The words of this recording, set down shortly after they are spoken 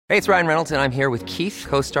Hey, it's Ryan Reynolds, and I'm here with Keith,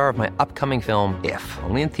 co-star of my upcoming film, If,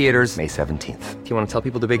 only in theaters May 17th. Do you want to tell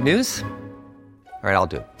people the big news? All right, I'll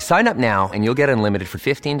do it. Sign up now and you'll get unlimited for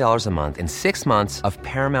 $15 a month and 6 months of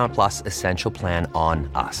Paramount Plus Essential Plan on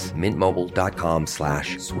us.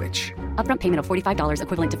 MintMobile.com/switch. Upfront payment of $45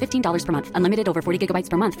 equivalent to $15 per month. Unlimited over 40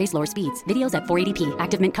 gigabytes per month. Face lower speeds. Videos at 480p.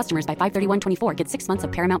 Active Mint customers by 531.24 get 6 months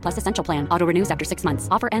of Paramount Plus Essential Plan. Auto renews after 6 months.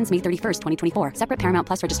 Offer ends May 31st, 2024. Separate Paramount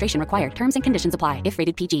Plus registration required. Terms and conditions apply if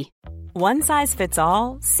rated PG. One size fits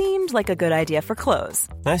all seemed like a good idea for clothes.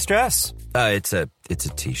 Nice dress. It's a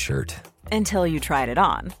t-shirt. Until you tried it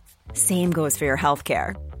on. Same goes for your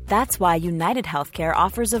healthcare. That's why United Healthcare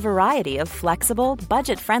offers a variety of flexible,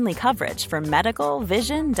 budget-friendly coverage for medical,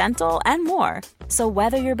 vision, dental, and more. So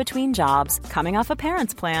whether you're between jobs, coming off a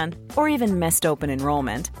parent's plan, or even missed open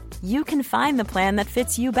enrollment, you can find the plan that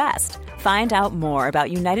fits you best. Find out more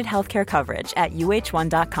about United Healthcare coverage at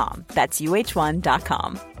uh1.com. That's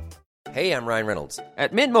uh1.com. Hey, I'm Ryan Reynolds.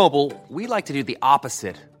 At Mint Mobile, we like to do the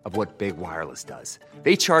opposite of what Big Wireless does.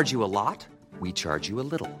 They charge you a lot, we charge you a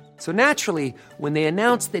little. So naturally, when they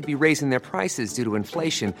announced they'd be raising their prices due to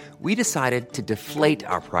inflation, we decided to deflate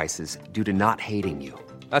our prices due to not hating you.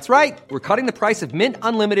 That's right. We're cutting the price of Mint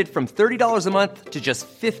Unlimited from $30 a month to just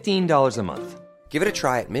 $15 a month. Give it a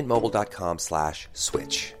try at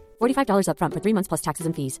mintmobile.com/switch. $45 up front for 3 months plus taxes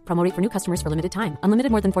and fees. Promo rate for new customers for limited time.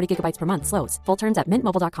 Unlimited more than 40 gigabytes per month. Slows full terms at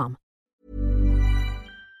mintmobile.com.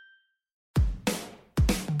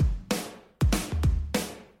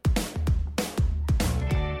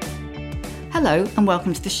 Hello and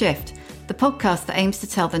welcome to The Shift, the podcast that aims to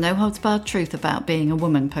tell the no-holds-barred truth about being a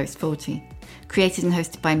woman post-40. Created and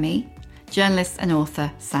hosted by me, journalist and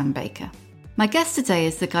author Sam Baker. My guest today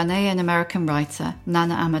is the Ghanaian-American writer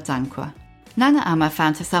Nana Ama Danquah. Nana Ama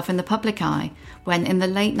found herself in the public eye when, in the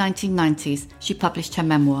late 1990s, she published her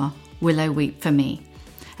memoir, Willow Weep for Me,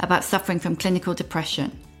 about suffering from clinical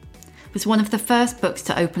depression. It was one of the first books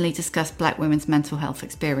to openly discuss black women's mental health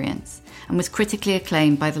experience and was critically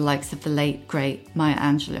acclaimed by the likes of the late, great Maya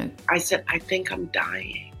Angelou. I said, I think I'm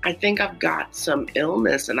dying. I think I've got some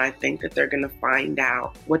illness and I think that they're going to find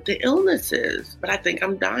out what the illness is, but I think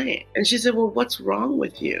I'm dying. And she said, well, what's wrong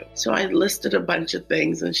with you? So I listed a bunch of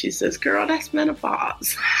things and she says, girl, that's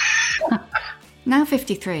menopause. Now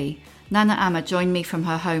 53, Nana Ama joined me from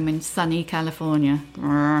her home in sunny California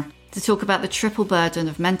to talk about the triple burden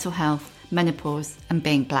of mental health, menopause, and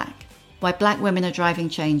being black. Why black women are driving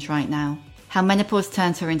change right now, how menopause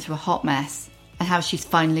turned her into a hot mess, and how she's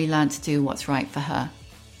finally learned to do what's right for her.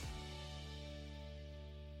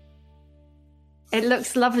 It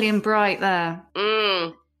looks lovely and bright there.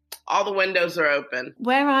 All the windows are open.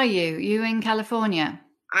 Where are you? You in California?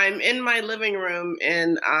 I'm in my living room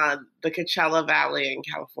in the Coachella Valley in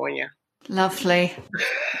California. Lovely.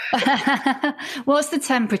 What's the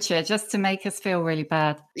temperature, just to make us feel really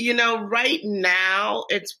bad? You know, right now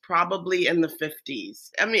it's probably in the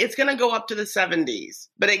 50s. I mean, it's going to go up to the 70s,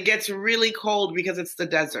 but it gets really cold because it's the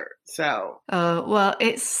desert. So. Oh, well,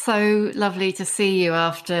 it's so lovely to see you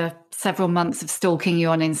after several months of stalking you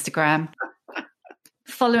on Instagram.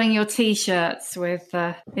 Following your T-shirts with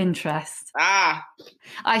interest. I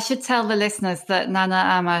should tell the listeners that Nana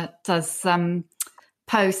Ama does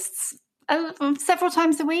posts several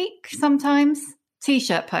times a week, sometimes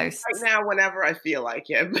T-shirt posts. Right now, whenever I feel like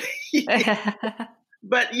it.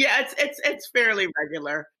 But yeah, it's fairly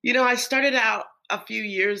regular. You know, I started out a few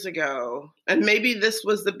years ago, and maybe this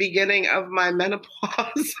was the beginning of my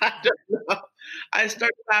menopause. I don't know. I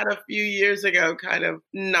started out a few years ago, kind of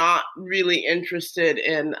not really interested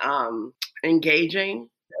in engaging.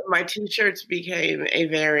 My T-shirts became a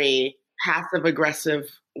very passive-aggressive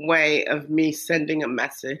way of me sending a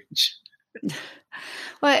message.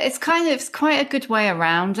 Well, it's quite a good way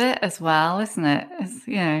around it as well, isn't it?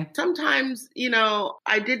 Sometimes,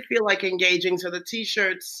 I did feel like engaging. So the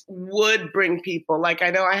T-shirts would bring people. Like,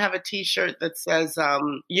 I know I have a T-shirt that says, I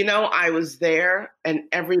was there and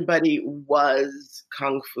everybody was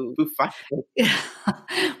Kung Fu fighting.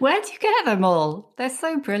 Where do you get them all? They're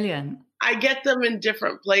so brilliant. I get them in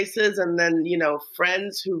different places. And then,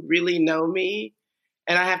 friends who really know me,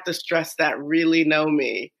 and I have to stress that really know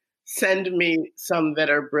me, send me some that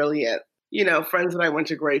are brilliant. Friends that I went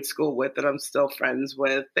to grade school with that I'm still friends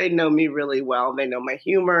with, they know me really well. They know my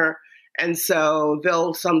humor. And so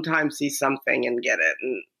they'll sometimes see something and get it.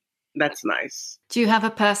 And that's nice. Do you have a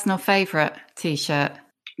personal favorite T-shirt?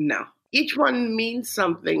 No. Each one means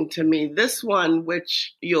something to me. This one,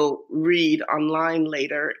 which you'll read online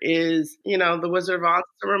later, is, The Wizard of Oz,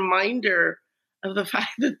 a reminder of the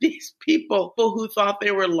fact that these people who thought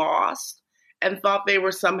they were lost and thought they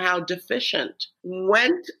were somehow deficient,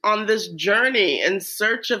 went on this journey in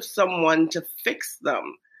search of someone to fix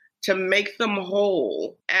them, to make them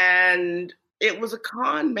whole. And it was a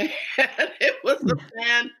con man. It was a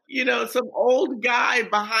man, some old guy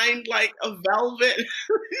behind like a velvet,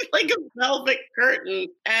 like a velvet curtain.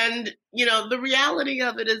 And, the reality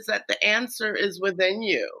of it is that the answer is within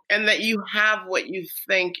you and that you have what you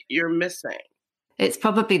think you're missing. It's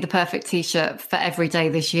probably the perfect T-shirt for every day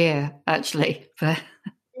this year, actually.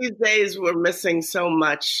 These days we're missing so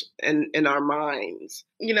much in our minds.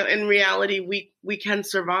 In reality, we can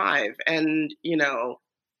survive. And,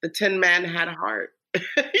 the Tin Man had a heart.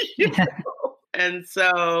 And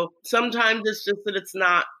so sometimes it's just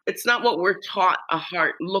that it's not what we're taught a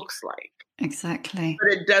heart looks like. Exactly.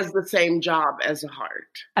 But it does the same job as a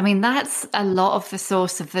heart. I mean, that's a lot of the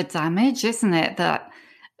source of the damage, isn't it? That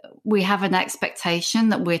we have an expectation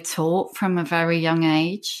that we're taught from a very young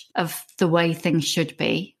age of the way things should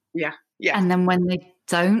be. Yeah. Yeah. And then when they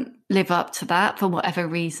don't live up to that for whatever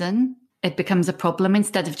reason, it becomes a problem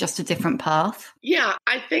instead of just a different path. Yeah,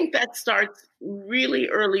 I think that starts really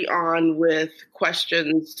early on with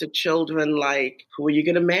questions to children like, who are you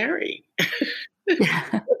going to marry?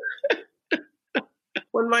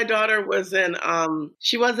 When my daughter was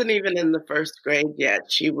she wasn't even in the first grade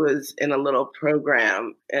yet. She was in a little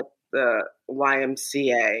program at the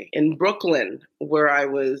YMCA in Brooklyn where I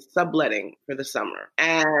was subletting for the summer.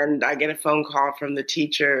 And I get a phone call from the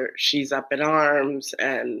teacher. She's up in arms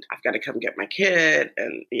and I've got to come get my kid.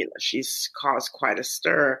 And, she's caused quite a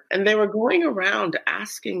stir. And they were going around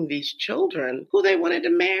asking these children who they wanted to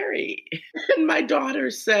marry. And my daughter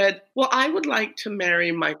said, well, I would like to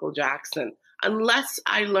marry Michael Jackson. Unless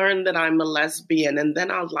I learn that I'm a lesbian, and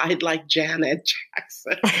then I'll lie like Janet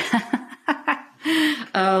Jackson.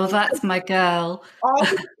 Oh, that's my girl.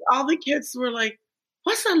 All the kids were like,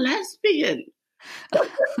 what's a lesbian?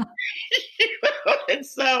 And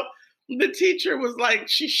so the teacher was like,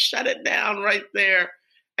 she shut it down right there.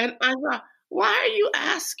 And I thought, why are you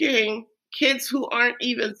asking kids who aren't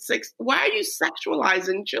even 6? Why are you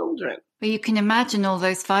sexualizing children? But you can imagine all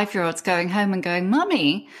those 5-year-olds going home and going,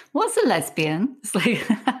 Mummy, what's a lesbian? It's like,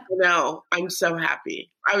 No, I'm so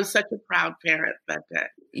happy. I was such a proud parent that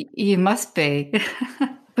day. You must be.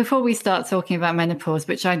 Before we start talking about menopause,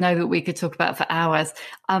 which I know that we could talk about for hours,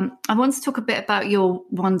 I want to talk a bit about your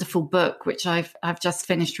wonderful book, which I've just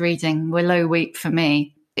finished reading, Willow Weep for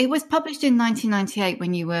Me. It was published in 1998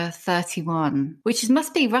 when you were 31, which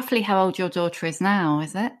must be roughly how old your daughter is now,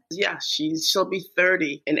 is it? Yeah, she'll be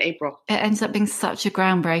 30 in April. It ends up being such a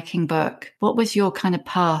groundbreaking book. What was your kind of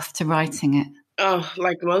path to writing it? Oh,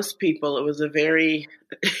 like most people, it was a very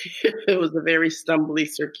stumbly,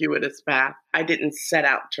 circuitous path. I didn't set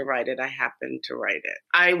out to write it. I happened to write it.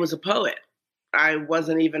 I was a poet. I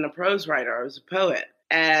wasn't even a prose writer. I was a poet.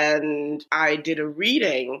 And I did a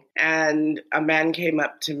reading and a man came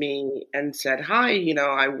up to me and said, hi,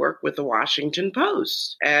 I work with the Washington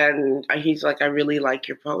Post. And he's like, I really like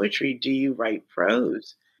your poetry. Do you write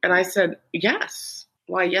prose? And I said, yes.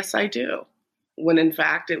 Why, yes, I do. When in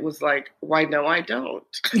fact, it was like, why, no, I don't.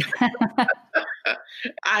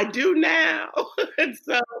 I do now. And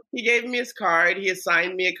so he gave me his card. He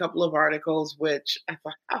assigned me a couple of articles, which I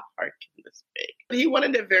thought, how hard can this be? He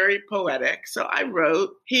wanted it very poetic. So I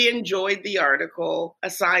wrote. He enjoyed the article,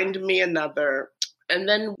 assigned me another. And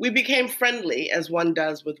then we became friendly, as one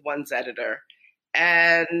does with one's editor.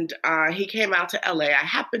 And he came out to LA. I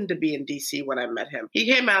happened to be in DC when I met him. He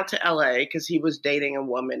came out to LA because he was dating a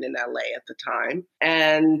woman in LA at the time.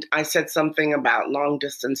 And I said something about long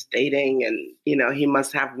distance dating and, he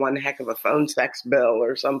must have one heck of a phone sex bill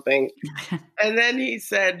or something. And then he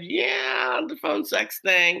said, yeah, the phone sex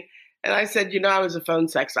thing. And I said, I was a phone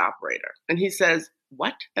sex operator. And he says,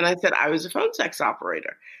 what? And I said, I was a phone sex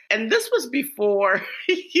operator. And this was before,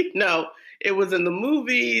 it was in the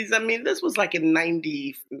movies. I mean, this was like in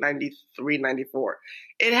 90, 93, 94.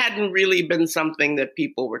 It hadn't really been something that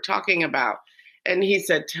people were talking about. And he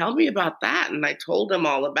said, tell me about that. And I told him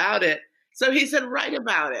all about it. So he said, write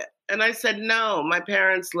about it. And I said, no, my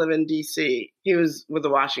parents live in DC. He was with the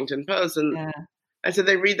Washington Post. And I said,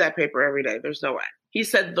 they read that paper every day. There's no way. He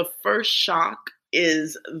said, the first shock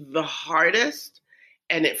is the hardest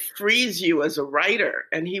and it frees you as a writer.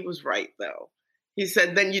 And he was right, though. He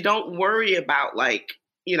said, then you don't worry about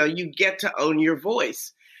you get to own your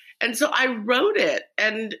voice. And so I wrote it.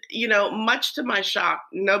 And, much to my shock,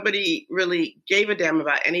 nobody really gave a damn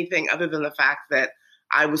about anything other than the fact that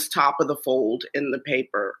I was top of the fold in the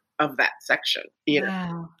paper of that section.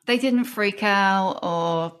 Wow. They didn't freak out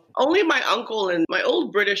or Only my uncle and my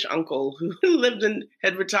old British uncle who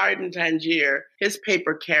had retired in Tangier, his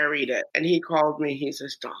paper carried it. And he called me. He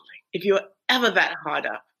says, darling, if you're ever that hard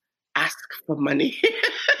up, ask for money.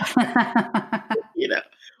 you know.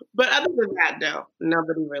 But other than that, no,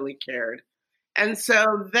 nobody really cared. And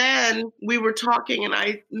so then we were talking and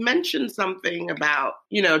I mentioned something about,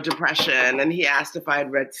 depression. And he asked if I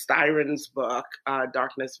had read Styron's book,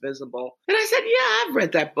 Darkness Visible. And I said, yeah, I've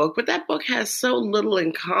read that book, but that book has so little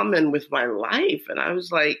in common with my life. And I was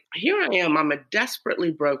like, here I am. I'm a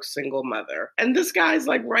desperately broke single mother. And this guy's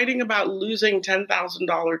like writing about losing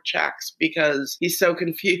 $10,000 checks because he's so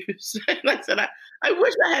confused. And I said, I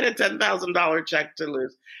wish I had a $10,000 check to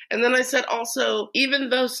lose. And then I said also, even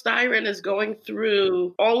though Styron is going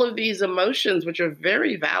through all of these emotions, which are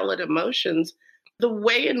very valid emotions, the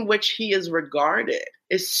way in which he is regarded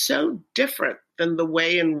is so different than the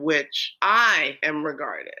way in which I am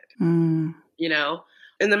regarded. In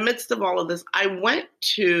the midst of all of this, I went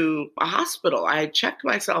to a hospital. I had checked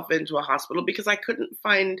myself into a hospital because I couldn't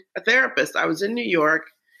find a therapist. I was in New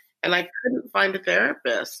York. And I couldn't find a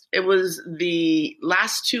therapist. It was the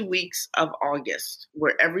last 2 weeks of August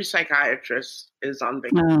where every psychiatrist is on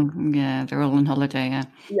vacation. Oh, yeah, they're all on holiday, yeah.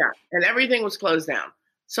 Yeah, and everything was closed down.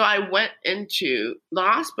 So I went into the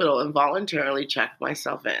hospital and voluntarily checked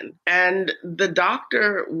myself in. And the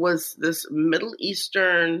doctor was this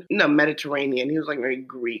Mediterranean. He was like maybe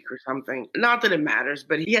Greek or something. Not that it matters,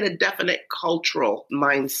 but he had a definite cultural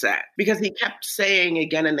mindset because he kept saying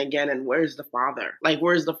again and again, and where's the father? Like,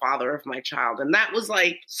 where's the father of my child? And that was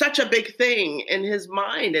like such a big thing in his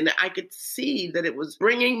mind. And I could see that it was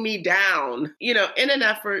bringing me down, in an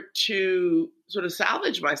effort to sort of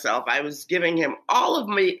salvage myself. I was giving him all of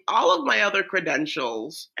my other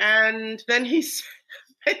credentials. And then he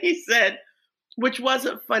said, which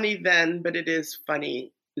wasn't funny then, but it is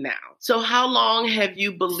funny now. So how long have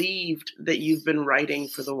you believed that you've been writing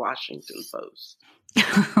for the Washington Post?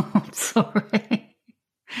 I'm sorry.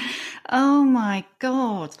 Oh my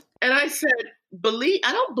God. And I said,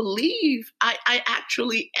 I don't believe I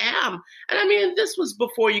actually am. And I mean, this was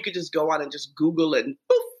before you could just go on and just Google it and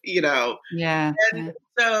poof, Yeah. And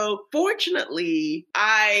so fortunately,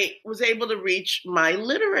 I was able to reach my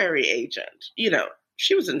literary agent.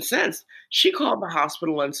 She was incensed. She called the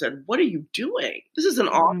hospital and said, what are you doing? This is an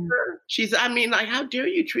author. How dare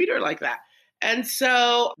you treat her like that? And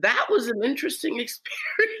so that was an interesting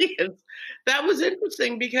experience. That was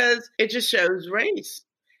interesting because it just shows race.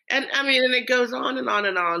 And it goes on and on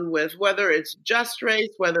and on with whether it's just race,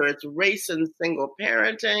 whether it's race and single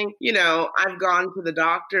parenting. I've gone to the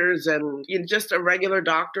doctors and just a regular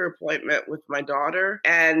doctor appointment with my daughter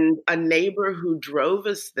and a neighbor who drove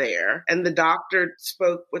us there. And the doctor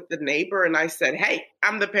spoke with the neighbor and I said, hey,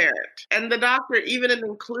 I'm the parent. And the doctor, even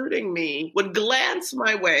including me, would glance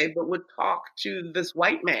my way, but would talk to this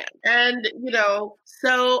white man. And,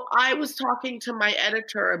 so I was talking to my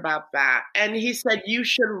editor about that. And he said, you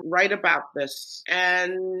should write about this.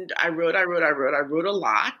 And I wrote a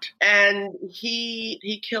lot. And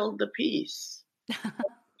he killed the piece.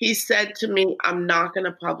 He said to me, I'm not going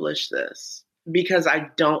to publish this because I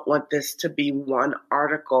don't want this to be one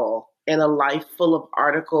article in a life full of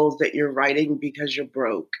articles that you're writing because you're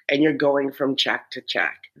broke and you're going from check to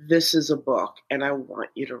check. This is a book and I want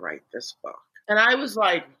you to write this book. And I was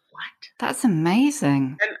like, what? That's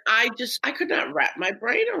amazing. And I could not wrap my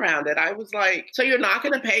brain around it. I was like, so you're not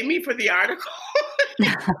going to pay me for the article?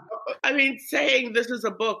 Saying this is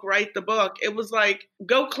a book, write the book. It was like,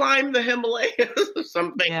 go climb the Himalayas or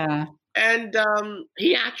something. Yeah. And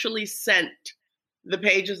he actually sent the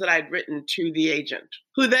pages that I'd written to the agent,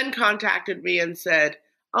 who then contacted me and said,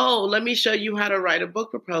 oh, let me show you how to write a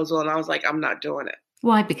book proposal. And I was like, I'm not doing it.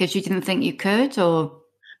 Why? Because you didn't think you could, or?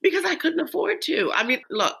 Because I couldn't afford to.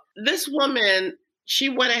 Look, this woman, she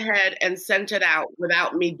went ahead and sent it out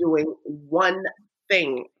without me doing one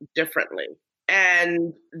thing differently.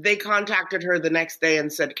 And they contacted her the next day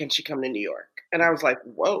and said, can she come to New York? And I was like,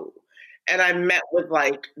 whoa. And I met with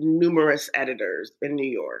like numerous editors in New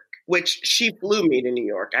York, which she flew me to New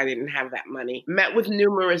York. I didn't have that money. Met with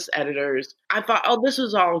numerous editors. I thought, oh, this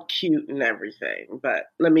was all cute and everything, but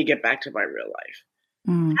let me get back to my real life.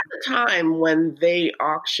 At the time when they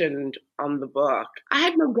auctioned on the book, I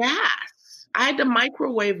had no gas. I had to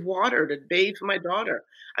microwave water to bathe my daughter.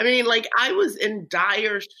 I was in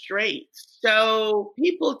dire straits. So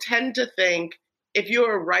people tend to think if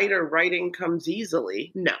you're a writer, writing comes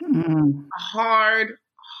easily. No. Hard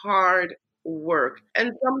work.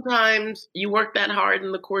 And sometimes you work that hard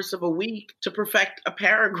in the course of a week to perfect a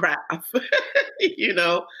paragraph. I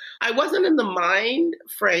wasn't in the mind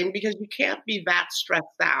frame because you can't be that stressed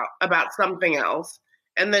out about something else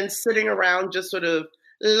and then sitting around just sort of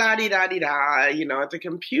la-di-da-di-da, at the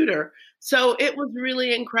computer. So it was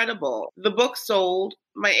really incredible. The book sold.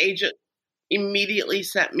 My agent immediately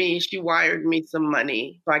she wired me some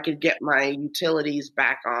money so I could get my utilities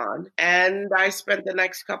back on. And I spent the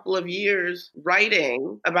next couple of years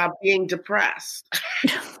writing about being depressed.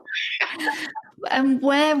 And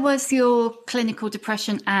where was your clinical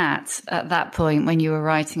depression at that point when you were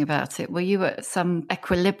writing about it? Were you at some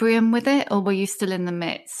equilibrium with it, or were you still in the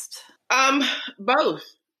midst? Both.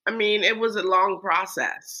 I mean, it was a long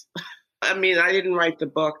process. I mean, I didn't write the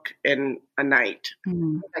book in a night.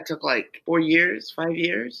 That took like 4 years, 5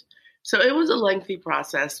 years. So it was a lengthy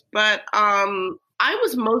process, but I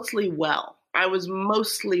was mostly well. And I was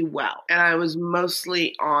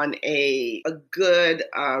mostly on a good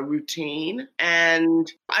routine.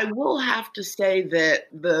 And I will have to say that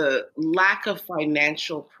the lack of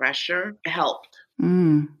financial pressure helped,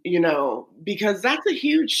 because that's a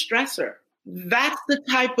huge stressor. That's the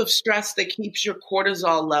type of stress that keeps your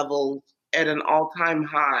cortisol levels at an all-time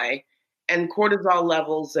high, and cortisol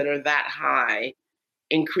levels that are that high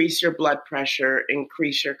increase your blood pressure,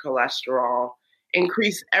 increase your cholesterol,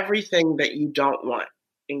 increase everything that you don't want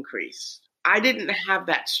increased. I didn't have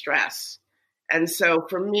that stress. And so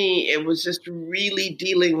for me, it was just really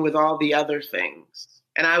dealing with all the other things.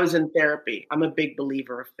 And I was in therapy. I'm a big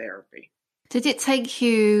believer of therapy. Did it take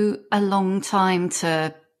you a long time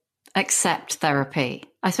to accept therapy?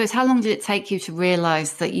 I suppose, how long did it take you to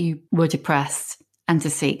realize that you were depressed and to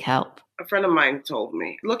seek help? A friend of mine told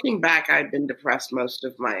me, looking back, I'd been depressed most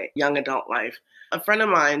of my young adult life. A friend of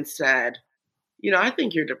mine said, I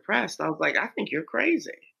think you're depressed. I was like, I think you're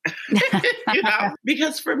crazy.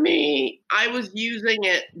 Because for me, I was using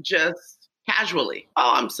it just casually.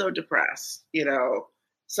 Oh, I'm so depressed.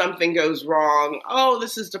 Something goes wrong. Oh,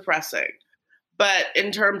 this is depressing. But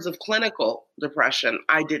in terms of clinical depression,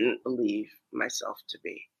 I didn't believe myself to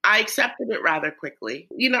be. I accepted it rather quickly.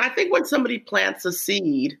 I think when somebody plants a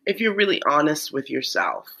seed, if you're really honest with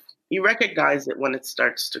yourself, you recognize it when it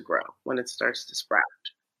starts to grow, when it starts to sprout.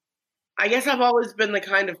 I guess I've always been the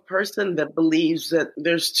kind of person that believes that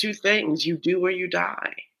there's two things: you do or you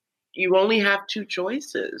die. You only have two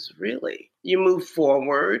choices, really. You move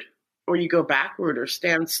forward or you go backward or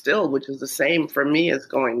stand still, which is the same for me as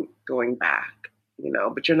going back.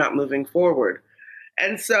 But you're not moving forward.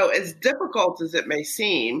 And so as difficult as it may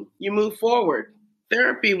seem, you move forward.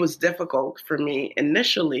 Therapy was difficult for me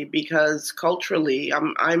initially because culturally,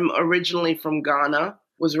 I'm originally from Ghana,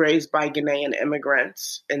 was raised by Ghanaian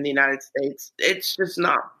immigrants in the United States. It's just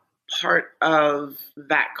not part of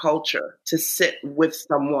that culture to sit with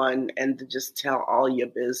someone and to just tell all your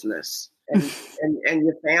business and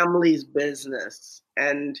your family's business.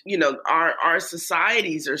 And, our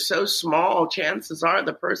societies are so small, chances are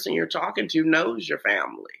the person you're talking to knows your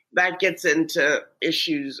family. That gets into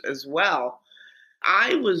issues as well.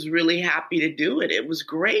 I was really happy to do it. It was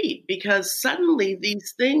great because suddenly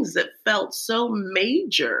these things that felt so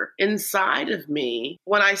major inside of me,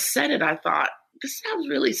 when I said it, I thought, this sounds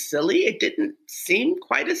really silly. It didn't seem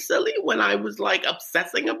quite as silly when I was like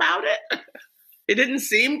obsessing about it. It didn't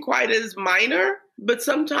seem quite as minor, but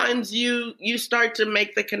sometimes you start to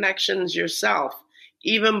make the connections yourself,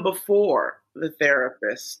 even before the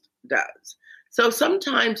therapist does. So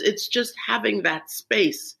sometimes it's just having that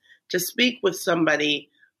space to speak with somebody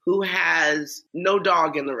who has no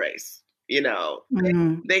dog in the race.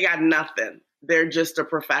 They got nothing. They're just a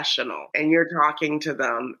professional, and you're talking to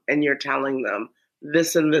them and you're telling them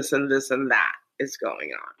this and this and this and that is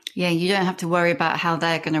going on. Yeah, you don't have to worry about how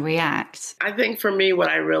they're going to react. I think for me, what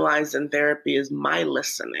I realized in therapy is my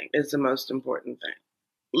listening is the most important thing.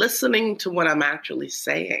 Listening to what I'm actually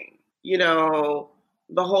saying. The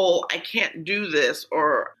whole, I can't do this,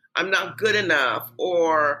 or I'm not good enough,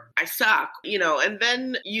 or I suck, and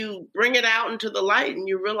then you bring it out into the light and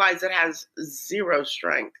you realize it has zero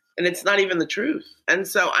strength and it's not even the truth. And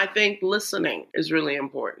so I think listening is really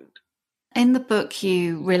important. In the book,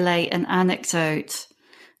 you relate an anecdote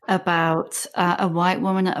about a white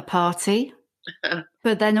woman at a party,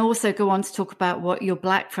 but then also go on to talk about what your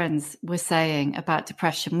Black friends were saying about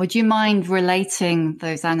depression. Would you mind relating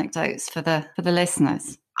those anecdotes for the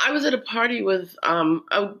listeners? I was at a party with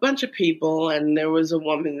a bunch of people, and there was a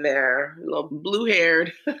woman there, a little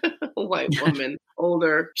blue-haired white woman,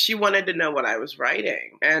 older. She wanted to know what I was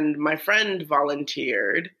writing. And my friend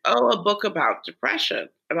volunteered, a book about depression,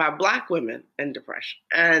 about Black women and depression.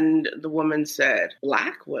 And the woman said,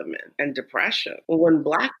 Black women and depression? Well, when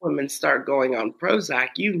Black women start going on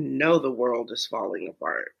Prozac, the world is falling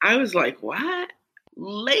apart. I was like, what?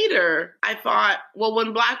 Later, I thought, well,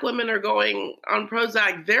 when Black women are going on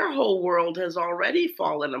Prozac, their whole world has already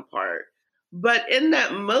fallen apart. But in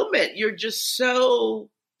that moment, you're just so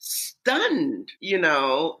stunned,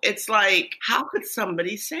 It's like, how could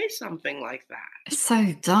somebody say something like that? It's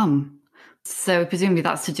so dumb. So presumably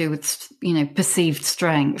that's to do with, perceived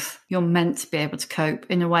strength. You're meant to be able to cope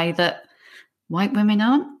in a way that white women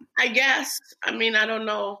aren't. I guess. I mean, I don't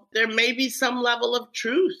know. There may be some level of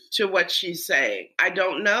truth to what she's saying. I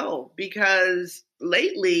don't know, because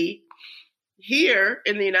lately here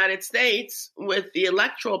in the United States with the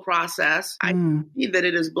electoral process, I see that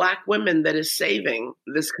it is Black women that is saving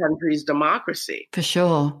this country's democracy. For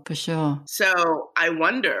sure, for sure. So I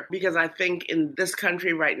wonder, because I think in this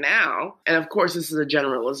country right now, and of course this is a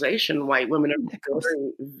generalization, white women are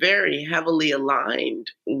very, very heavily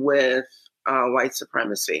aligned with white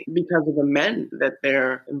supremacy because of the men that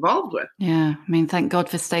they're involved with. Yeah, I mean, thank God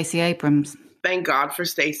for Stacey Abrams. Thank God for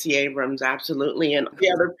Stacey Abrams, absolutely, and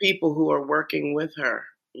the other people who are working with her,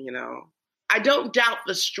 I don't doubt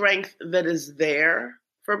the strength that is there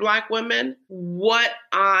for Black women. What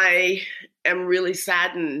I am really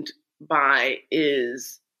saddened by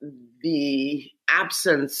is the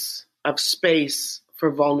absence of space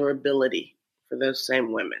for vulnerability for those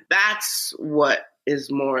same women. That's what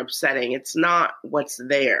is more upsetting. It's not what's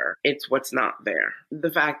there, it's what's not there.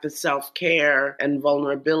 The fact that self-care and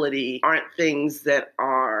vulnerability aren't things that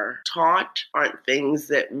are taught, aren't things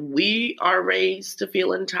that we are raised to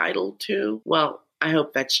feel entitled to. Well, I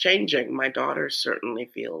hope that's changing. My daughter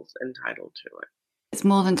certainly feels entitled to it. It's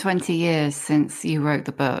more than 20 years since you wrote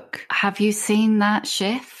the book. Have you seen that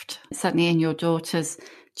shift, certainly in your daughter's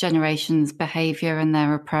generation's behaviour and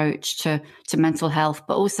their approach to mental health,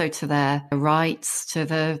 but also to their rights,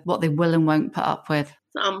 to what they will and won't put up with?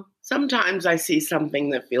 Sometimes I see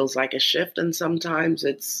something that feels like a shift, and sometimes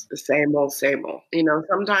it's the same old, same old.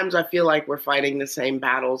 Sometimes I feel like we're fighting the same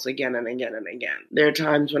battles again and again and again. There are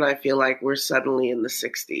times when I feel like we're suddenly in the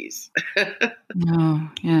 60s. Oh,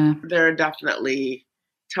 yeah. There are definitely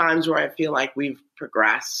times where I feel like we've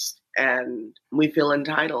progressed and we feel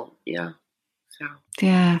entitled. Yeah. So.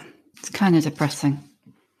 Yeah, it's kind of depressing.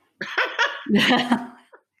 You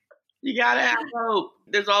got to have hope.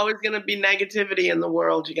 There's always going to be negativity in the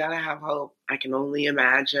world. You got to have hope. I can only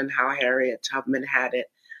imagine how Harriet Tubman had it.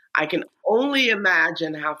 I can only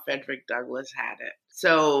imagine how Frederick Douglass had it.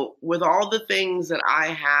 So with all the things that I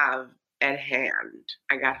have at hand,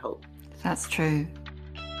 I got hope. That's true.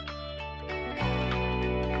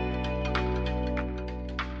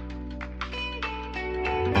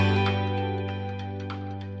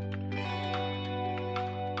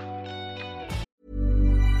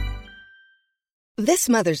 This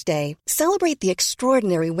Mother's Day, celebrate the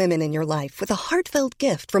extraordinary women in your life with a heartfelt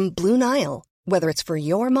gift from Blue Nile. Whether it's for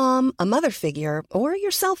your mom, a mother figure, or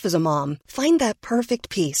yourself as a mom, find that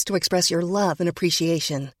perfect piece to express your love and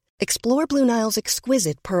appreciation. Explore Blue Nile's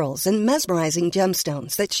exquisite pearls and mesmerizing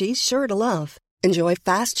gemstones that she's sure to love. Enjoy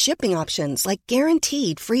fast shipping options like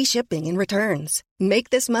guaranteed free shipping and returns.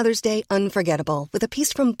 Make this Mother's Day unforgettable with a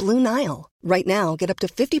piece from Blue Nile. Right now, get up to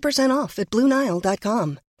 50% off at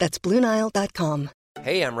BlueNile.com. That's BlueNile.com.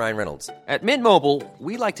 Hey, I'm Ryan Reynolds. At Mint Mobile,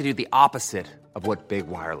 we like to do the opposite of what Big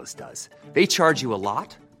Wireless does. They charge you a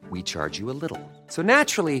lot, we charge you a little. So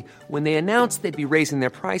naturally, when they announced they'd be raising their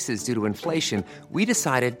prices due to inflation, we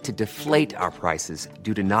decided to deflate our prices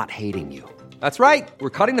due to not hating you. That's right. We're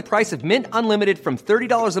cutting the price of Mint Unlimited from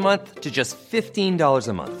 $30 a month to just $15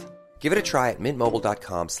 a month. Give it a try at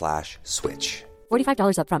mintmobile.com/switch.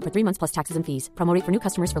 $45 up front for 3 months plus taxes and fees. Promo rate for new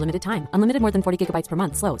customers for limited time. Unlimited more than 40 gigabytes per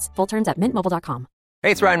month. Slows full terms at mintmobile.com.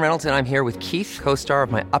 Hey, it's Ryan Reynolds, and I'm here with Keith, co-star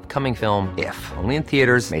of my upcoming film, If, only in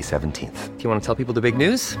theaters May 17th. Do you want to tell people the big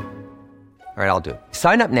news? All right, I'll do it.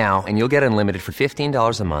 Sign up now and you'll get unlimited for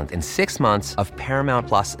 $15 a month and 6 months of Paramount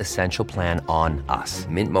Plus Essential Plan on us.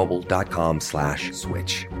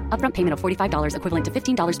 mintmobile.com/switch. Upfront payment of $45 equivalent to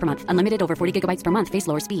 $15 per month. Unlimited over 40 gigabytes per month. Face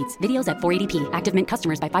lower speeds. Videos at 480p. Active Mint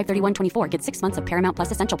customers by 531.24 get 6 months of Paramount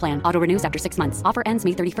Plus Essential Plan. Auto renews after 6 months. Offer ends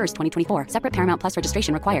May 31st, 2024. Separate Paramount Plus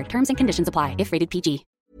registration required. Terms and conditions apply if rated PG.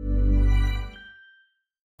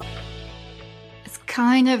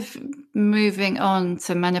 Kind of moving on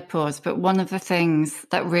to menopause, but one of the things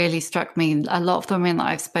that really struck me, a lot of the women that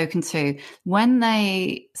I've spoken to, when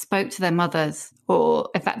they spoke to their mothers, or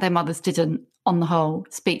in fact their mothers didn't, on the whole,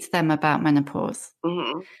 speak to them about menopause.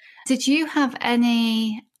 Mm-hmm. Did you have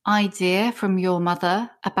any idea from your mother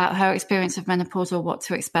about her experience of menopause or what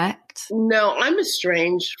to expect? No, I'm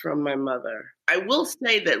estranged from my mother. I will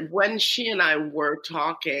say that when she and I were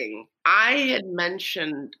talking, I had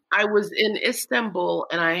mentioned I was in Istanbul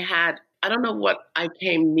and I had I don't know what I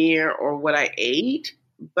came near or what I ate,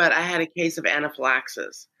 but I had a case of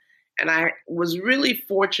anaphylaxis. And I was really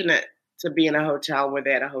fortunate to be in a hotel where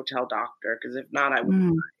they had a hotel doctor, because if not, I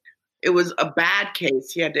would. It was a bad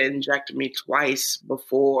case. He had to inject me twice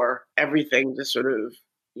before everything just sort of,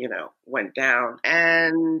 went down.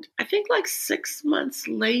 And I think like 6 months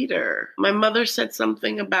later, my mother said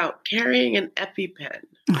something about carrying an EpiPen.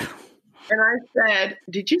 And I said,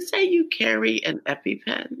 "Did you say you carry an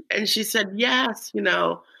EpiPen?" And she said, "Yes,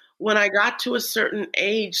 when I got to a certain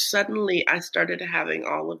age, suddenly I started having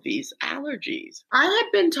all of these allergies." I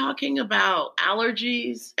had been talking about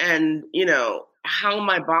allergies and, how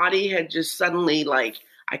my body had just suddenly, like,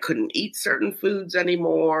 I couldn't eat certain foods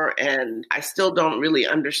anymore. And I still don't really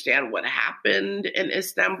understand what happened in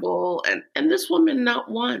Istanbul. And this woman not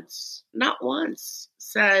once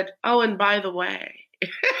said, "Oh, and by the way,"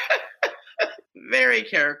 very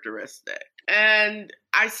characteristic. And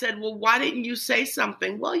I said, "Well, why didn't you say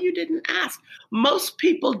something?" "Well, you didn't ask." Most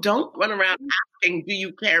people don't run around asking, "Do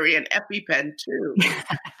you carry an EpiPen too?"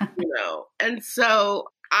 And so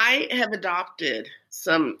I have adopted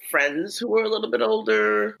some friends who are a little bit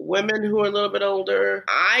older, women who are a little bit older.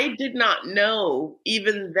 I did not know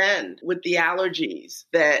even then with the allergies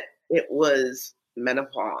that it was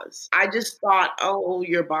menopause. I just thought, oh,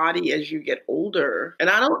 your body as you get older. And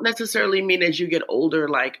I don't necessarily mean as you get older,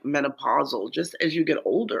 like menopausal, just as you get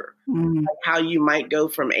older, like how you might go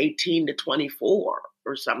from 18 to 24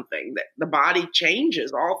 or something, that the body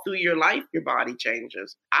changes all through your life. Your body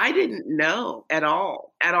changes. I didn't know at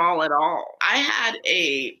all. I had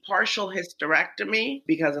a partial hysterectomy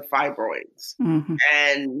because of fibroids.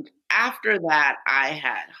 And after that, I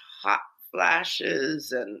had hot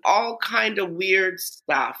flashes and all kind of weird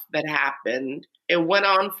stuff that happened. It went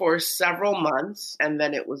on for several months and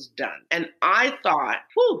then it was done. And I thought,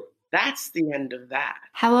 whew, that's the end of that.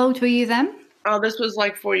 How old were you then? Oh, this was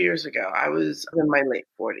like 4 years ago. I was in my late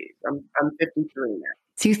 40s. I'm 53 now.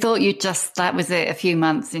 So you thought that was it, a few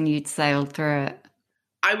months and you'd sailed through it?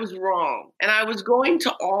 I was wrong. And I was going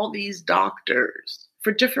to all these doctors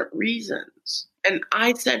for different reasons. And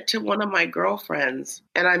I said to one of my girlfriends,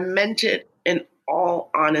 and I meant it in all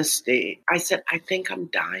honesty, I said, "I think I'm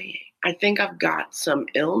dying. I think I've got some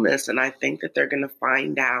illness and I think that they're going to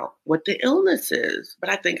find out what the illness is, but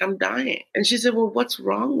I think I'm dying." And she said, "Well, what's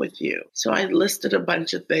wrong with you?" So I listed a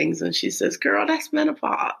bunch of things and she says, "Girl, that's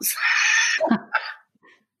menopause."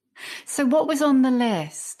 So what was on the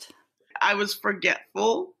list? I was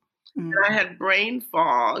forgetful. And I had brain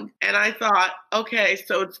fog. And I thought, okay,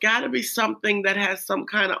 so it's got to be something that has some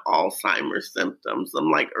kind of Alzheimer's symptoms, some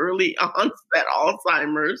like early onset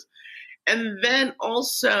Alzheimer's. And then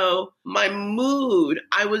also my mood,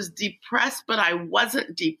 I was depressed, but I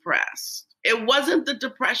wasn't depressed. It wasn't the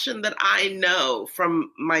depression that I know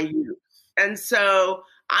from my youth. And so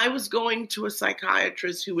I was going to a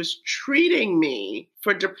psychiatrist who was treating me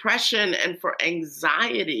for depression and for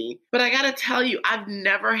anxiety. But I got to tell you, I've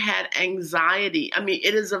never had anxiety. I mean,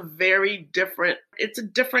 it's a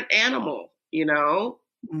different animal,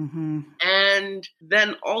 And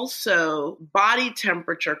then also body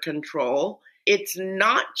temperature control. It's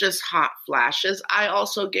not just hot flashes. I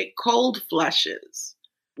also get cold flushes,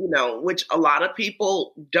 which a lot of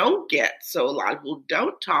people don't get. So a lot of people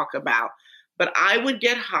don't talk about. But I would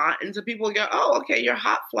get hot, and so people would go, "Oh, okay, you're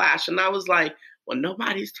hot flash." And I was like, well,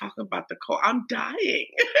 nobody's talking about the cold. I'm dying,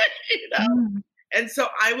 And so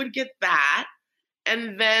I would get that.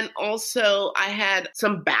 And then also I had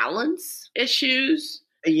some balance issues.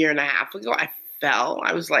 A year and a half ago, I fell.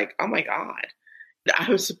 I was like, oh my God.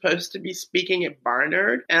 I was supposed to be speaking at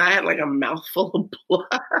Barnard, and I had like a mouthful of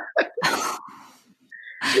blood.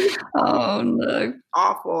 Oh, no.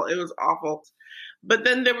 Awful. It was awful. But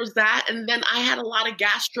then there was that. And then I had a lot of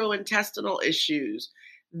gastrointestinal issues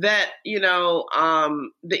that,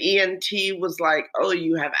 the ENT was like, "Oh,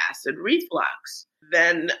 you have acid reflux."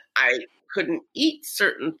 Then I couldn't eat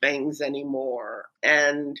certain things anymore.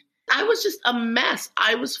 And I was just a mess.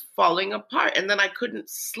 I was falling apart. And then I couldn't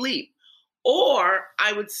sleep. Or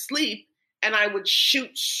I would sleep and I would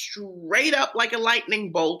shoot straight up like a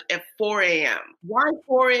lightning bolt at 4 a.m. Why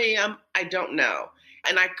 4 a.m.? I don't know.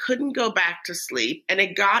 And I couldn't go back to sleep. And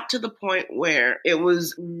it got to the point where it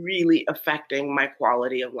was really affecting my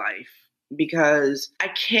quality of life, because I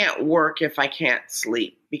can't work if I can't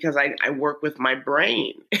sleep, because I work with my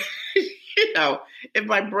brain. If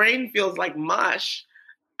my brain feels like mush,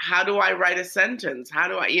 how do I write a sentence? How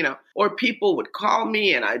do I, or people would call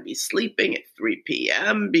me and I'd be sleeping at 3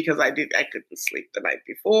 p.m. because I couldn't sleep the night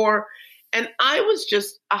before. And I was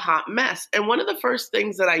just a hot mess. And one of the first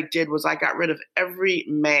things that I did was I got rid of every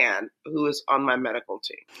man who was on my medical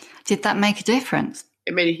team. Did that make a difference?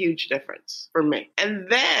 It made a huge difference for me. And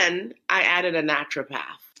then I added a naturopath.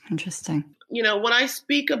 Interesting. You know, when I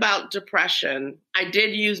speak about depression, I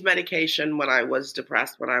did use medication when I was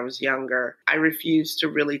depressed when I was younger. I refused to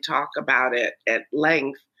really talk about it at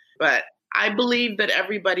length, but I believe that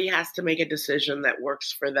everybody has to make a decision that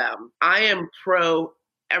works for them. I am pro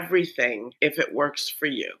everything if it works for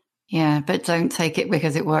you. Yeah, but don't take it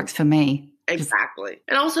because it works for me. Exactly.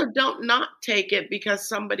 And also don't not take it because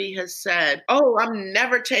somebody has said, oh, I'm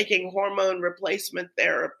never taking hormone replacement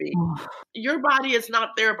therapy. Oh. Your body is not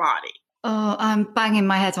their body. Oh, I'm banging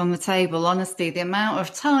my head on the table. Honestly, the amount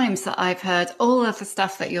of times that I've heard all of the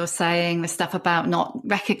stuff that you're saying, the stuff about not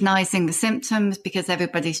recognizing the symptoms because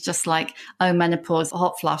everybody's just like, oh, menopause,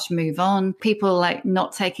 hot flush, move on. People like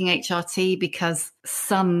not taking HRT because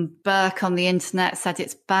some Burke on the internet said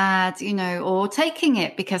it's bad, you know, or taking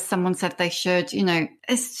it because someone said they should, you know.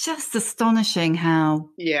 It's just astonishing how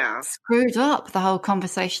screwed up the whole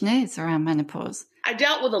conversation is around menopause. I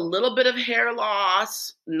dealt with a little bit of hair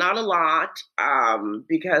loss, not a lot,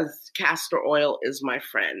 because castor oil is my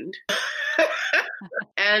friend.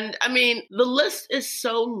 And I mean, the list is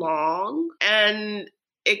so long and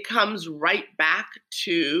it comes right back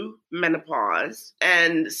to menopause.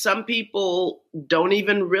 And some people don't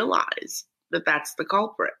even realize that that's the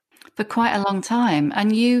culprit. For quite a long time.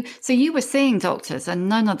 And so you were seeing doctors and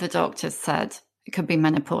none of the doctors said it could be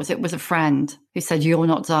menopause. It was a friend who said, you're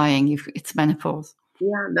not dying, it's menopause.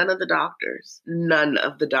 Yeah, none of the doctors. None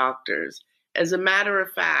of the doctors. As a matter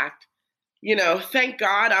of fact, you know, thank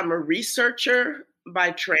God I'm a researcher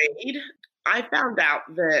by trade. I found out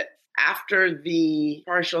that after the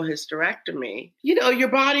partial hysterectomy, you know, your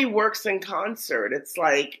body works in concert. It's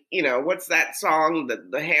like, you know, what's that song?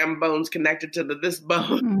 The ham bone's connected to this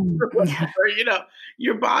bone. Or, you know,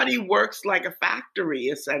 your body works like a factory,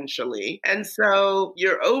 essentially. And so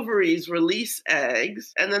your ovaries release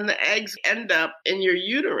eggs, and then the eggs end up in your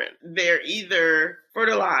uterine. They're either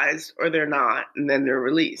fertilized or they're not, and then they're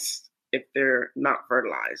released if they're not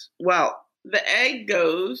fertilized. Well, the egg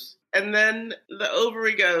goes, and then the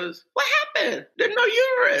ovary goes, what happened? There's no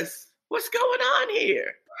uterus. What's going on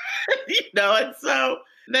here? You know, and so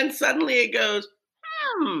then suddenly it goes,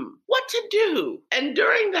 what to do? And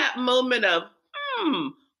during that moment of,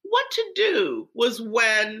 what to do was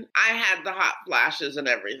when I had the hot flashes and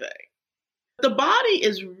everything. The body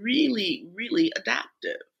is really, really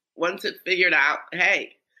adaptive. Once it figured out,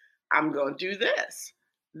 hey, I'm going to do this.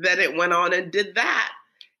 Then it went on and did that.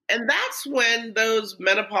 And that's when those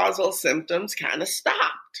menopausal symptoms kind of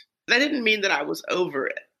stopped. That didn't mean that I was over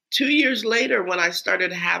it. 2 years later, when I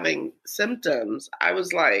started having symptoms, I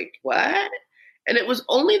was like, what? And it was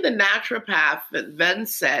only the naturopath that then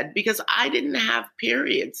said, because I didn't have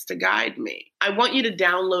periods to guide me, I want you to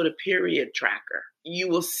download a period tracker. You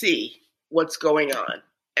will see what's going on.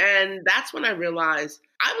 And that's when I realized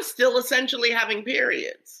I was still essentially having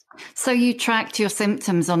periods. So you tracked your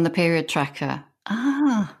symptoms on the period tracker?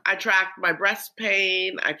 Ah. I tracked my breast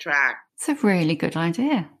pain. I tracked. It's a really good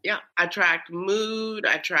idea. Yeah. I tracked mood.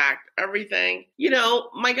 I tracked everything. You know,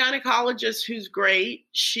 my gynecologist, who's great,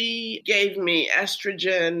 she gave me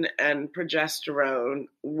estrogen and progesterone,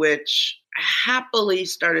 which I happily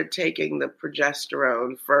started taking the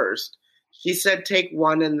progesterone first. She said, take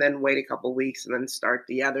one and then wait a couple weeks and then start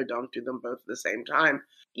the other. Don't do them both at the same time.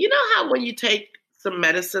 You know how when you take some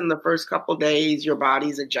medicine the first couple days, your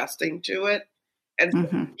body's adjusting to it?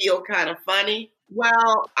 And feel kind of funny.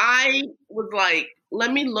 Well, I was like,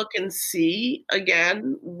 let me look and see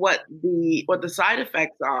again what the side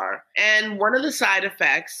effects are. And one of the side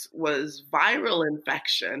effects was viral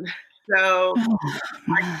infection. So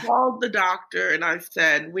I called the doctor and I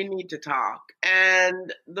said, we need to talk.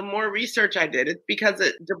 And the more research I did, it's because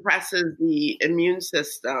it depresses the immune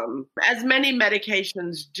system, as many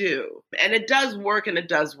medications do. And it does work, and it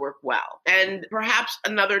does work well. And perhaps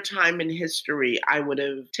another time in history, I would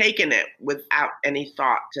have taken it without any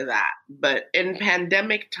thought to that. But in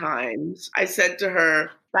pandemic times, I said to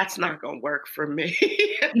her, that's not going to work for me.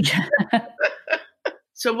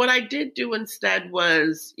 So what I did do instead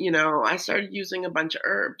was, you know, I started using a bunch of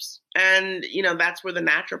herbs. And, you know, that's where the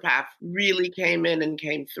naturopath really came in and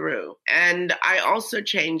came through. And I also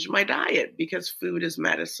changed my diet because food is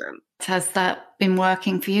medicine. Has that been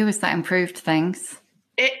working for you? Has that improved things?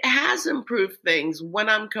 It has improved things when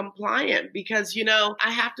I'm compliant because, you know,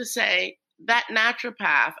 I have to say that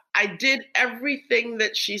naturopath, I did everything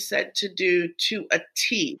that she said to do to a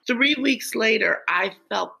T. 3 weeks later, I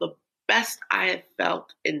felt the best I had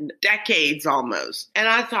felt in decades almost. And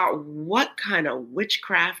I thought, what kind of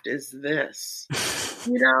witchcraft is this?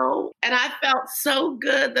 And I felt so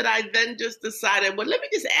good that I then just decided, well, let me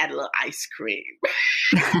just add a little ice cream.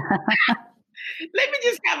 Let me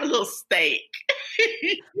just have a little steak,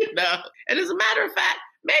 And as a matter of fact,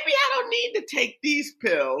 maybe I don't need to take these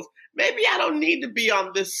pills. Maybe I don't need to be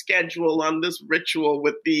on this schedule, on this ritual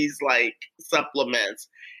with these like supplements.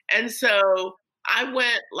 And so I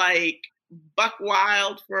went like buck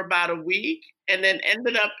wild for about a week and then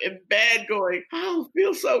ended up in bed going, oh,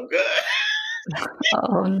 feels so good.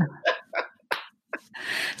 Oh, no.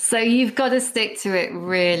 So you've got to stick to it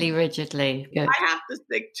really rigidly. Good. I have to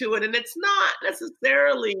stick to it. And it's not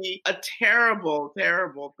necessarily a terrible,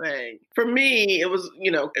 terrible thing. For me, it was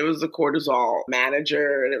a cortisol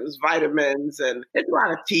manager and it was vitamins and it's a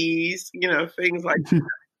lot of teas, things like that.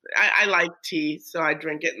 I like tea, so I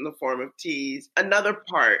drink it in the form of teas. Another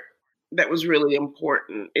part that was really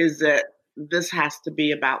important is that this has to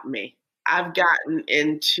be about me. I've gotten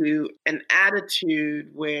into an attitude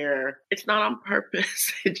where it's not on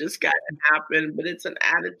purpose. It just got to happen, but it's an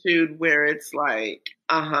attitude where it's like,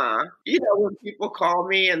 when people call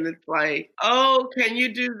me and it's like, oh, can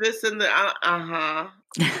you do this and the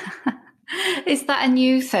Is that a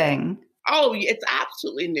new thing? Oh, it's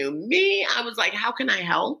absolutely new. Me, I was like, how can I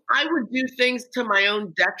help? I would do things to my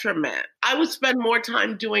own detriment. I would spend more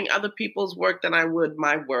time doing other people's work than I would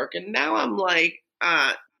my work. And now I'm like,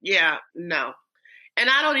 yeah, no. And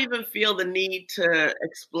I don't even feel the need to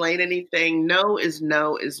explain anything. No is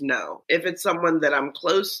no is no. If it's someone that I'm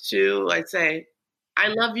close to, I say, I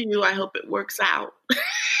love you. I hope it works out.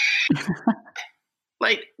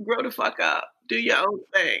 Like, grow the fuck up. Do your own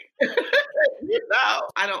thing.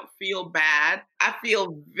 I don't feel bad. I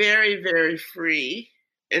feel very, very free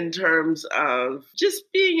in terms of just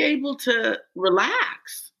being able to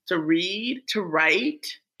relax, to read, to write,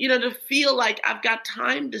 to feel like I've got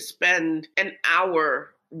time to spend an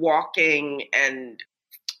hour walking and,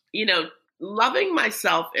 loving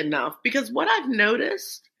myself enough. Because what I've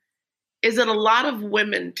noticed is that a lot of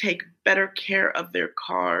women take better care of their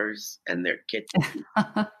cars and their kitchen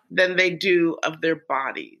than they do of their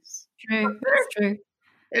bodies. True, that's true.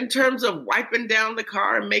 In terms of wiping down the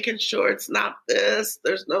car and making sure it's not this,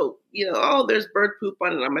 there's no, there's bird poop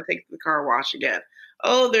on it, I'm going to take it to the car wash again.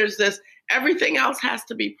 Oh, there's this. Everything else has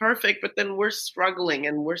to be perfect, but then we're struggling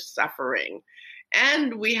and we're suffering.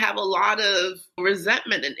 And we have a lot of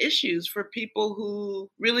resentment and issues for people who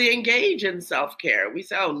really engage in self-care. We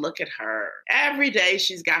say, oh, look at her. Every day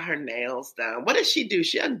she's got her nails done. What does she do?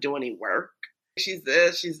 She doesn't do any work. She's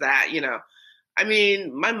this, she's that, I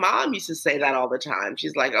mean, my mom used to say that all the time.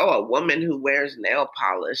 She's like, oh, a woman who wears nail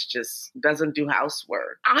polish just doesn't do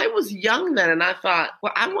housework. I was young then and I thought,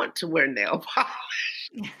 well, I want to wear nail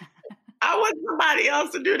polish. I want somebody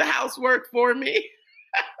else to do the housework for me.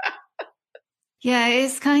 Yeah,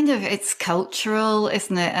 it's cultural,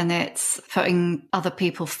 isn't it? And it's putting other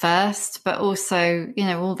people first, but also,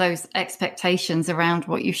 all those expectations around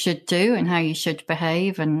what you should do and how you should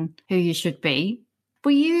behave and who you should be. Were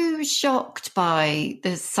you shocked by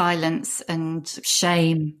the silence and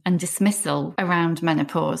shame and dismissal around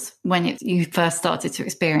menopause when you first started to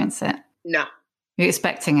experience it? No. You're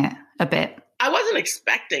expecting it a bit? I wasn't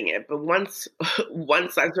expecting it, but once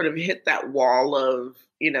I sort of hit that wall of,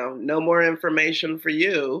 no more information for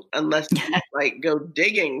you unless you go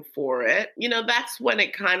digging for it, that's when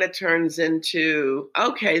it kind of turns into,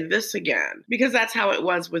 okay, this again, because that's how it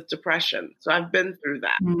was with depression. So I've been through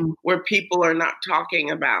that where people are not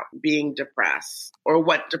talking about being depressed or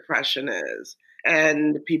what depression is.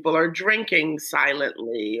 And people are drinking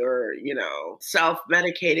silently or,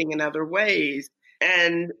 self-medicating in other ways.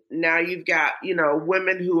 And now you've got,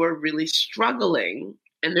 women who are really struggling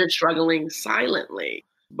and they're struggling silently.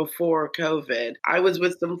 Before COVID, I was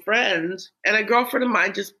with some friends and a girlfriend of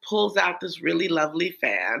mine just pulls out this really lovely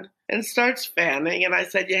fan and starts fanning. And I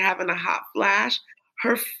said, you having a hot flash?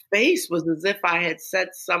 Her face was as if I had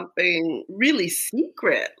said something really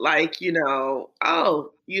secret, like,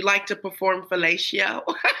 oh, you like to perform fellatio?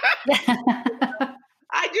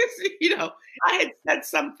 I just, I had said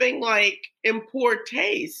something like in poor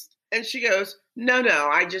taste. And she goes, no,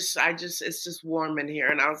 I just, it's just warm in here.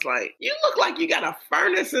 And I was like, you look like you got a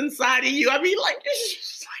furnace inside of you. I mean,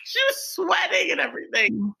 she was sweating and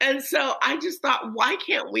everything. And so I just thought, why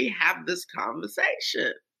can't we have this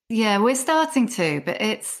conversation? Yeah, we're starting to, but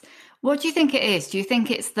what do you think it is? Do you think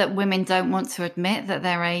it's that women don't want to admit that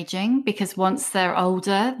they're aging because once they're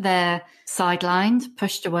older, they're sidelined,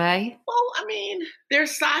 pushed away? Well, I mean, they're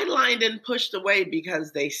sidelined and pushed away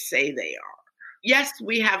because they say they are. Yes,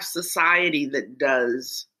 we have society that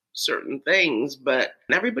does certain things, but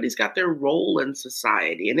everybody's got their role in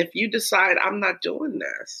society. And if you decide I'm not doing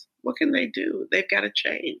this, what can they do? They've got to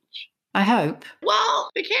change. I hope. Well,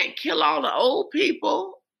 they can't kill all the old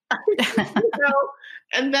people. You know?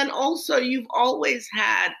 And then also, you've always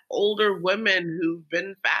had older women who've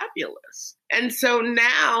been fabulous. And so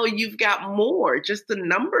now you've got more, just the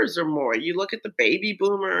numbers are more. You look at the baby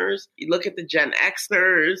boomers, you look at the Gen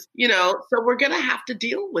Xers, so we're going to have to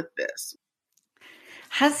deal with this.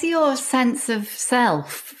 Has your sense of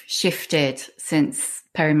self shifted since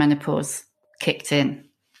perimenopause kicked in?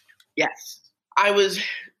 Yes. I was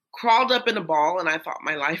crawled up in a ball and I thought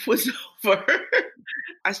my life was over.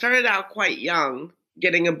 I started out quite young,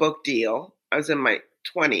 getting a book deal. I was in my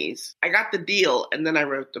 20s. I got the deal and then I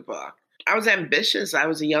wrote the book. I was ambitious. I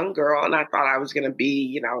was a young girl and I thought I was going to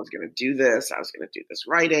be, I was going to do this. I was going to do this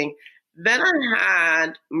writing. Then I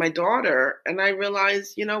had my daughter and I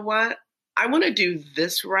realized, you know what? I want to do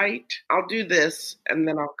this right. I'll do this and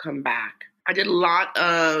then I'll come back. I did a lot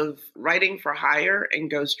of writing for hire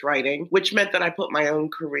and ghostwriting, which meant that I put my own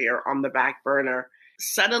career on the back burner.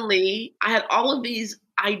 Suddenly, I had all of these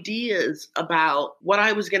ideas about what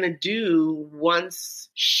I was going to do once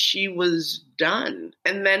she was done.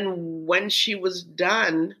 And then when she was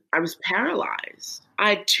done, I was paralyzed. I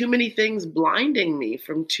had too many things blinding me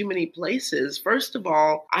from too many places. First of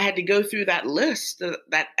all, I had to go through that list,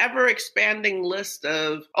 that ever-expanding list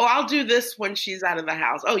of, I'll do this when she's out of the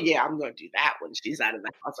house. Oh, yeah, I'm going to do that when she's out of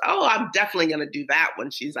the house. Oh, I'm definitely going to do that when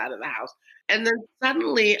she's out of the house. And then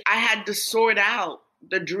suddenly I had to sort out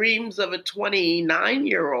the dreams of a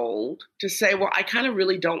 29-year-old to say, well, I kind of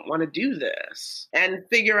really don't want to do this, and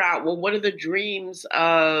figure out, well, what are the dreams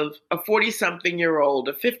of a 40-something-year-old,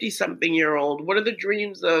 a 50-something-year-old? What are the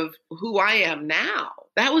dreams of who I am now?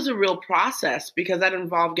 That was a real process because that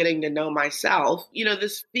involved getting to know myself.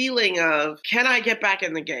 This feeling of, can I get back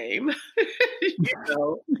in the game?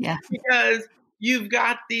 Yeah. Because you've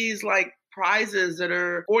got these prizes that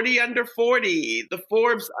are 40 under 40, the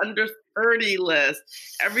Forbes under 30 list.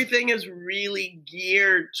 Everything is really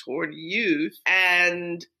geared toward youth.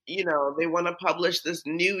 And, they want to publish this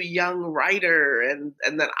new young writer and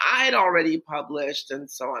then I'd already published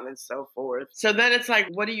and so on and so forth. So then it's like,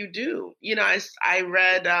 what do you do? I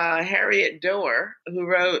read Harriet Doerr, who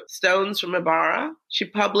wrote Stones from Ibarra. She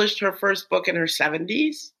published her first book in her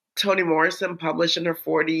 70s. Toni Morrison published in her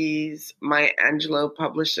 40s. Maya Angelou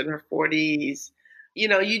published in her 40s.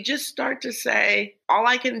 You just start to say, all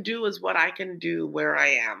I can do is what I can do where I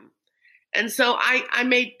am. And so I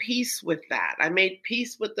made peace with that. I made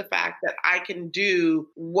peace with the fact that I can do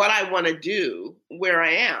what I want to do where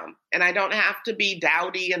I am. And I don't have to be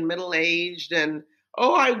dowdy and middle-aged and,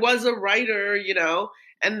 I was a writer,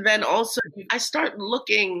 And then also I start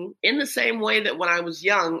looking in the same way that when I was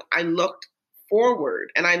young, I looked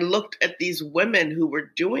forward and I looked at these women who were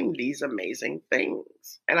doing these amazing things.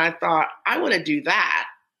 And I thought, I want to do that.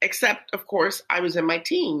 Except, of course, I was in my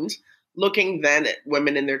teens looking then at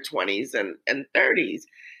women in their 20s and 30s.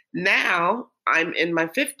 Now I'm in my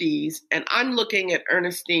 50s and I'm looking at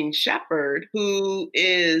Ernestine Shepherd, who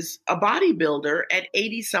is a bodybuilder at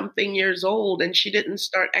 80 something years old. And she didn't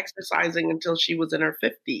start exercising until she was in her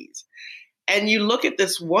 50s. And you look at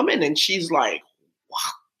this woman and she's like,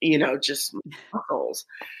 wow, just muscles.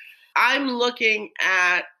 I'm looking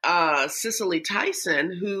at Cicely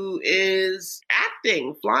Tyson, who is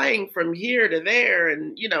acting, flying from here to there.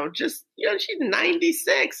 And, she's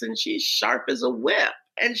 96 and she's sharp as a whip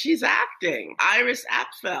and she's acting. Iris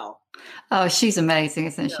Apfel. Oh, she's amazing,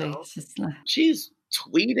 isn't she? She's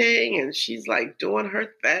tweeting and she's doing her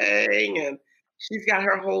thing and she's got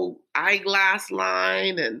her whole eyeglass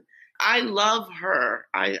line. And I love her.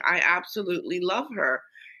 I absolutely love her.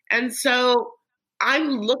 And so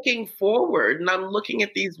I'm looking forward and I'm looking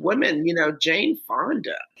at these women, Jane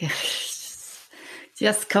Fonda.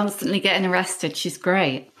 Just constantly getting arrested. She's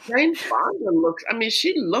great. Jane Fonda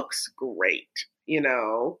she looks great,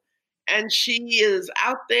 and she is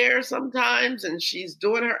out there sometimes and she's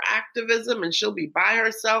doing her activism and she'll be by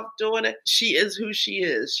herself doing it. She is who she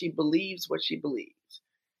is. She believes what she believes.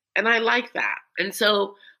 And I like that. And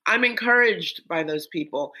so I'm encouraged by those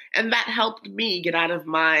people. And that helped me get out of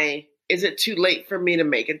my, is it too late for me to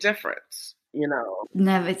make a difference?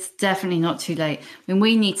 No, it's definitely not too late.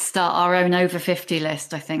 We need to start our own over 50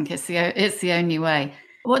 list. I think it's the only way.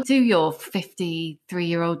 What do your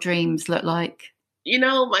 53-year-old dreams look like?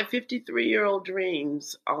 My 53-year-old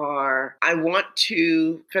dreams are, I want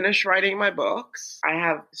to finish writing my books. I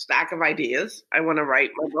have a stack of ideas. I want to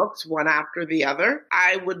write my books one after the other.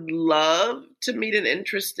 I would love to meet an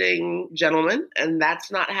interesting gentleman, and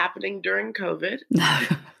that's not happening during COVID. No.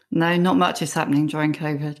 No, not much is happening during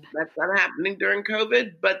COVID. That's not happening during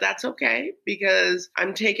COVID, but that's okay because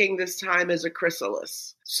I'm taking this time as a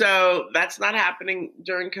chrysalis. So that's not happening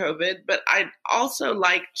during COVID, but I'd also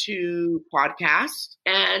like to podcast,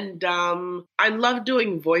 and I love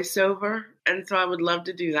doing voiceover, and so I would love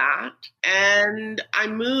to do that. And I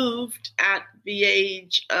moved at the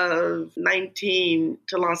age of 19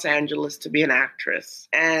 to Los Angeles to be an actress,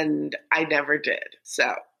 and I never did.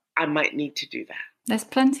 So I might need to do that. There's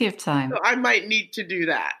plenty of time. So I might need to do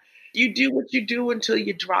that. You do what you do until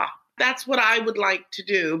you drop. That's what I would like to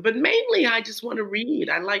do. But mainly I just want to read.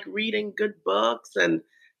 I like reading good books, and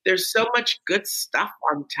there's so much good stuff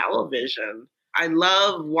on television. I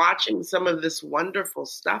love watching some of this wonderful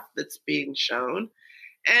stuff that's being shown.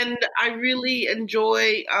 And I really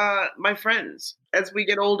enjoy my friends as we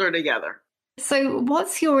get older together. So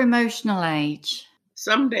what's your emotional age?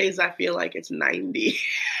 Some days I feel like it's 90.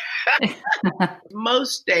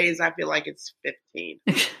 Most days I feel like it's 15.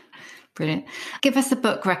 Brilliant. Give us a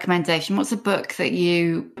book recommendation. What's a book that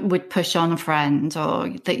you would push on a friend or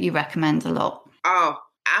that you recommend a lot? Oh,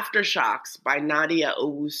 Aftershocks by Nadia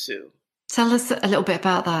Owusu. Tell us a little bit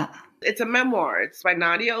about that. It's a memoir. It's by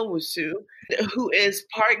Nadia Owusu, who is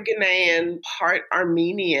part Ghanaian, part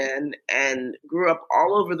Armenian, and grew up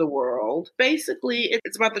all over the world. Basically,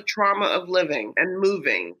 it's about the trauma of living and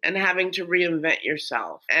moving and having to reinvent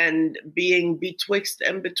yourself and being betwixt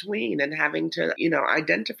and between and having to,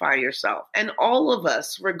 identify yourself. And all of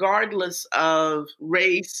us, regardless of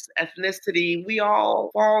race, ethnicity, we all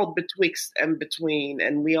fall betwixt and between,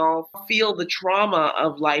 and we all feel the trauma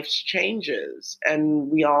of life's changes, and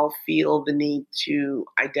we all feel the need to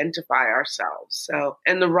identify ourselves. So,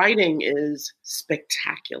 and the writing is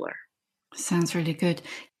spectacular. Sounds really good.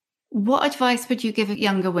 What advice would you give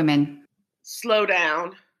younger women? Slow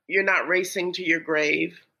down. You're not racing to your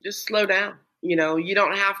grave. Just slow down. You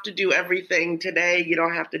don't have to do everything today. You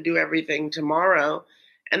don't have to do everything tomorrow.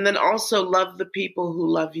 And then also love the people who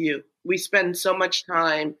love you. We spend so much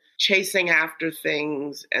time chasing after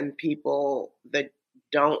things and people that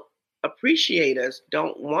don't appreciate us,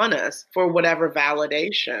 don't want us for whatever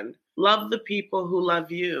validation. Love the people who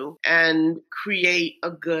love you and create a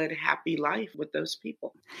good, happy life with those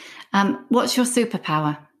people. What's your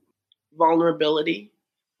superpower? Vulnerability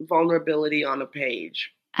on a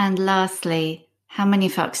page. And lastly, how many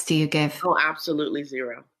fucks do you give? Oh, absolutely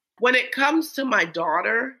zero. When it comes to my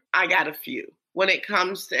daughter, I got a few. When it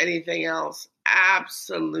comes to anything else,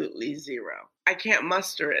 absolutely zero. I can't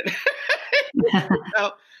muster it.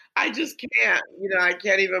 I just can't, I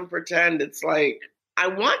can't even pretend. It's like, I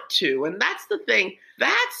want to. And that's the thing.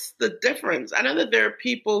 That's the difference. I know that there are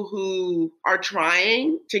people who are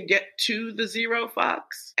trying to get to the zero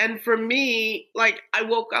fucks. And for me, I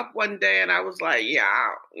woke up one day and I was like,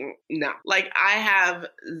 no. I have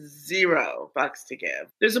zero fucks to give.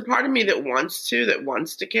 There's a part of me that wants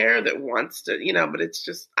to care, that wants to, but it's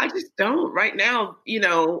just, I just don't right now.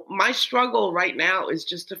 My struggle right now is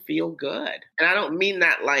just to feel good. And I don't mean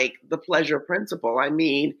that like the pleasure principle. I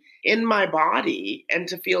mean, in my body and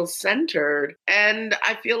to feel centered. And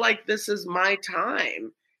I feel like this is my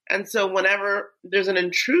time. And so whenever there's an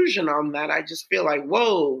intrusion on that, I just feel like,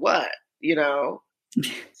 whoa, what,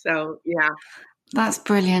 So, yeah. That's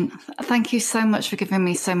brilliant. Thank you so much for giving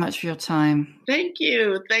me so much of your time. Thank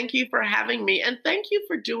you. Thank you for having me. And thank you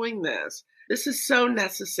for doing this. This is so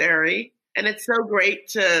necessary. And it's so great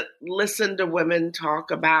to listen to women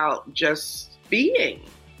talk about just being.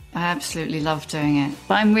 I absolutely love doing it.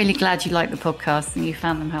 But I'm really glad you like the podcast and you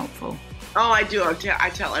found them helpful. Oh, I do. I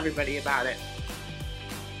tell everybody about it.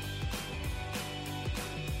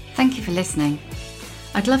 Thank you for listening.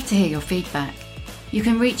 I'd love to hear your feedback. You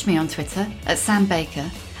can reach me on Twitter at Sam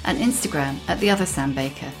Baker and Instagram at The Other Sam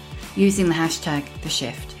Baker using the hashtag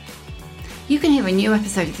 #TheShift. You can hear a new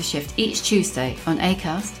episode of The Shift each Tuesday on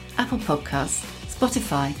Acast, Apple Podcasts,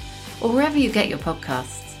 Spotify, or wherever you get your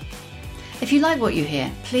podcasts. If you like what you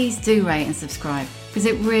hear, please do rate and subscribe because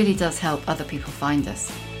it really does help other people find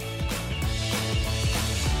us.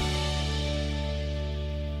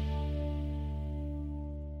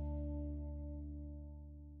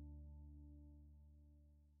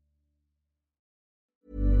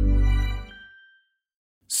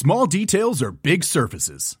 Small details are big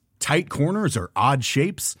surfaces. Tight corners are odd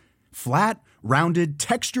shapes. Flat, rounded,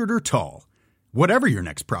 textured, or tall. Whatever your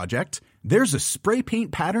next project, there's a spray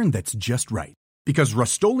paint pattern that's just right. Because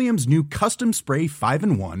Rust-Oleum's new Custom Spray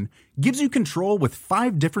 5-in-1 gives you control with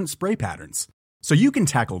 5 different spray patterns. So you can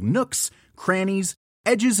tackle nooks, crannies,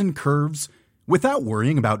 edges, and curves without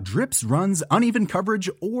worrying about drips, runs, uneven coverage,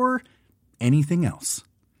 or anything else.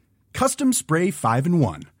 Custom Spray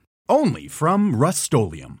 5-in-1. Only from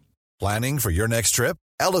Rust-Oleum. Planning for your next trip?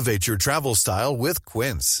 Elevate your travel style with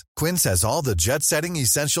Quince. Quince has all the jet-setting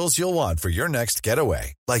essentials you'll want for your next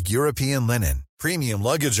getaway, like European linen, premium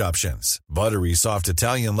luggage options, buttery soft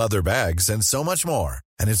Italian leather bags, and so much more.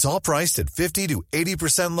 And it's all priced at 50 to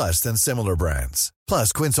 80% less than similar brands.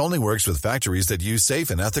 Plus, Quince only works with factories that use safe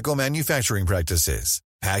and ethical manufacturing practices.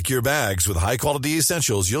 Pack your bags with high-quality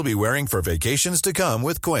essentials you'll be wearing for vacations to come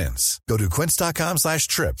with Quince. Go to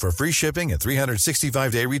quince.com/trip for free shipping and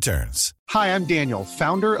 365-day returns. Hi, I'm Daniel,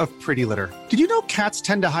 founder of Pretty Litter. Did you know cats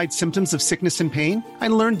tend to hide symptoms of sickness and pain? I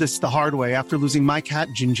learned this the hard way after losing my cat,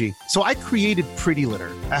 Gingy. So I created Pretty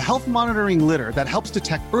Litter, a health monitoring litter that helps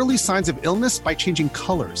detect early signs of illness by changing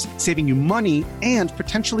colors, saving you money and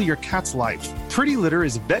potentially your cat's life. Pretty Litter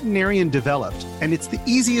is veterinarian developed, and it's the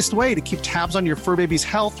easiest way to keep tabs on your fur baby's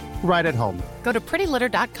health right at home. Go to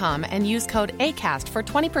prettylitter.com and use code ACAST for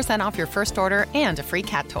 20% off your first order and a free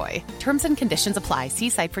cat toy. Terms and conditions apply. See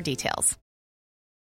site for details.